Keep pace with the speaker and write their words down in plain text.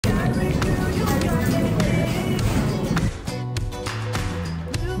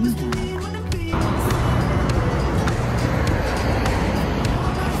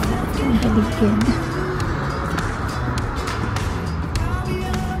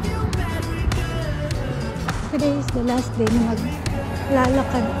Today is the last day na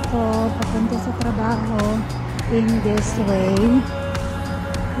maglalakad ko papunta sa trabaho in this way.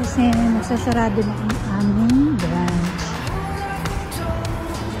 Kasi magsasarado na ang aming branch.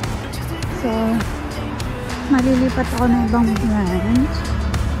 So, malilipat ako ng ibang branch.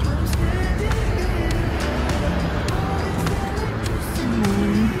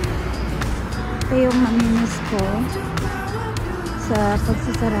 Ito yung mamimiss ko sa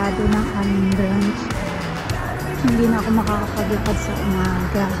pagsasarado ng aming branch. Hindi na ako makakapaglakad sa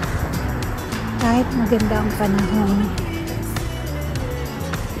umaga kahit maganda ang panahon.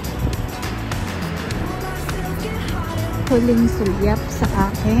 Huling Sulyap sa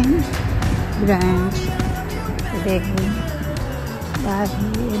aking branch today.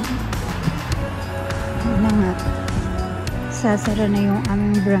 Dahil na nga, sasara na yung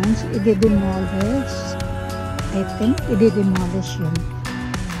aming branch. I-demolish. I think i-demolish yun.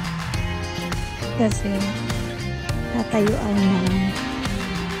 Kasi tatayuan ng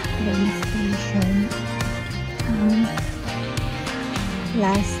train station ang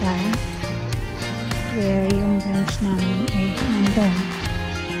plaza where yung branch namin ay nandun.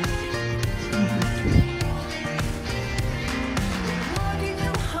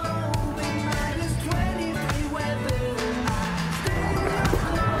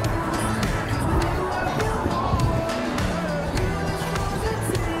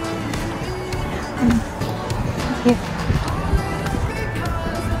 Okay.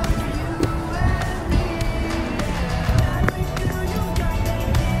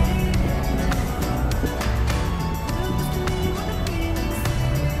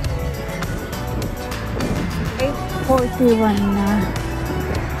 8:41 na.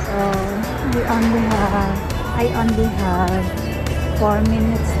 So, I only have 4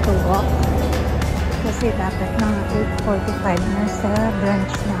 minutes to walk. Kasi dapat mga 8:45 na sa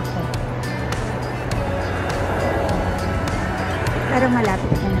branch na ako. Pero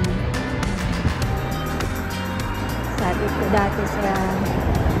malapit na naman. Sabi ko dati sa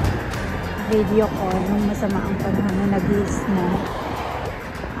video ko, nung masama ang panahon na nag-i-snow,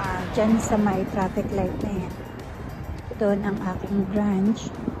 dyan sa may traffic light na yan. Doon ang aking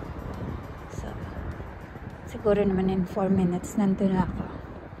branch. So, siguro naman in 4 minutes nandun ako.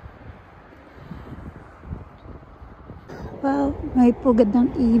 Wow, may pugad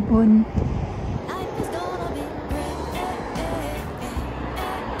ng ibon.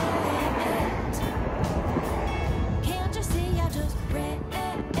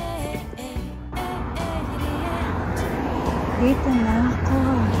 Dito na ako.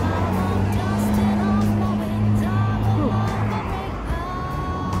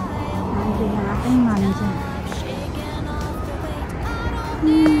 Nandun na aking manja.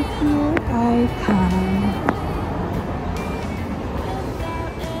 Here I come.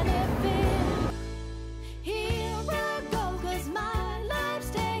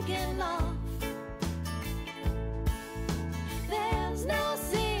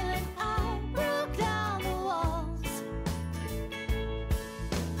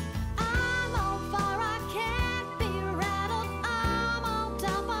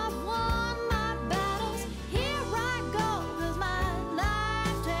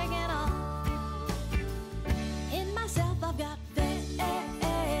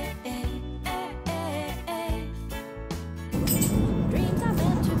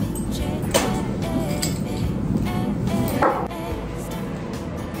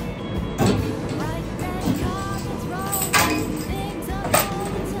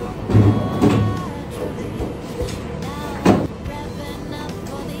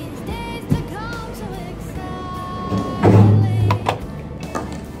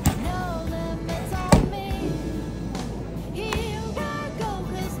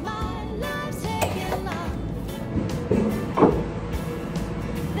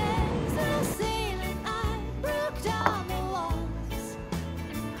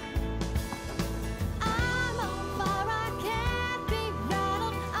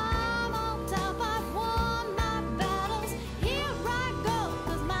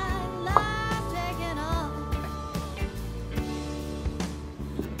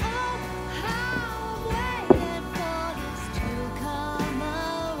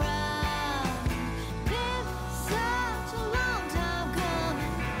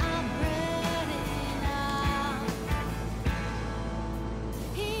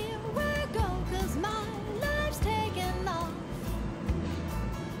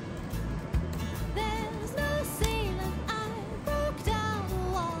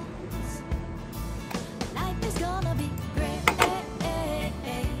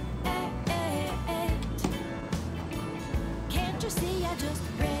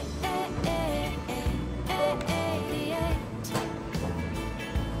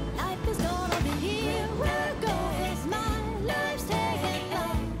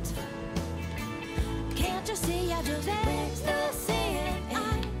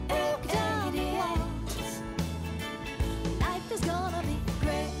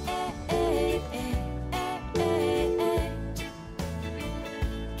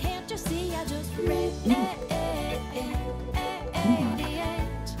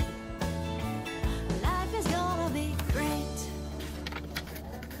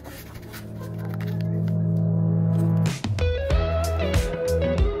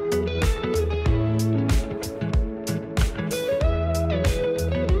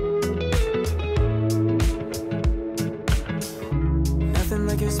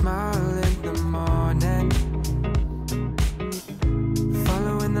 like your smile in the morning,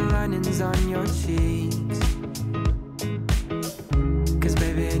 following the linings on your cheeks. Cause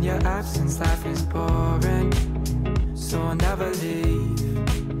baby, in your absence life is boring, so I'll never leave.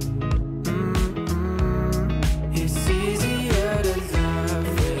 It's easier to love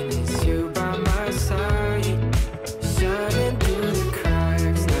when it's you by my side, shining through the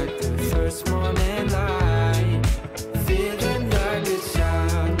cracks like the first morning light, feeling like a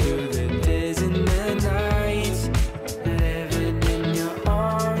child through the days and the nights, living in your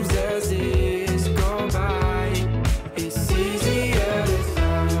arms as the years go by. It's easier to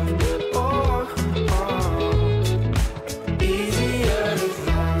love, oh, easier to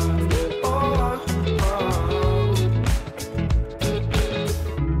love, oh.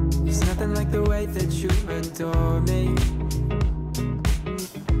 It's nothing like the way that you adore me.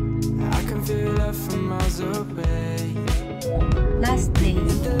 I can feel love from miles away. Last day.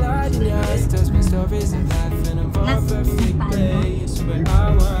 The light in your eyes tells me stories of life in a more perfect place where I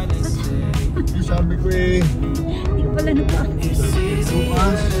wanna stay. Sabi ko eh. Hindi ko pala napa. It's easier to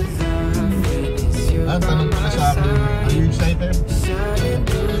love when it's you by Tanong pala my sa akin. Are side, you excited? shining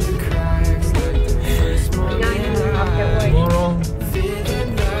through the cracks like the first morning light, Tomorrow? feeling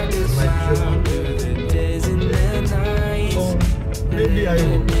like a child through the days and the nights, Oh, maybe I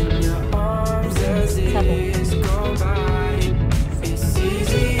will. in your arms as the years go by. It's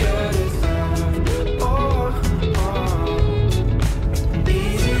easier to love, oh,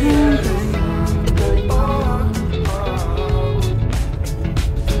 easier to love, oh.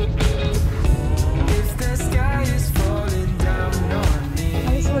 If the sky is falling down on me,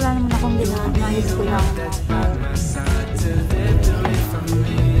 Ayos, wala naman akong ginawa. Ayos ko lang. by my side to lift away from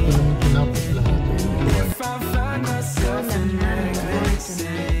me. Ito naman tinapos lahat. If I find myself in negative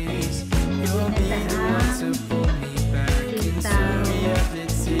states, you'll be the one to pull me back into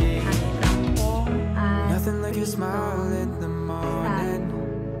reality. Nothing like your smile in the morning,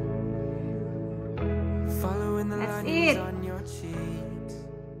 following the That's lines it. on your cheek.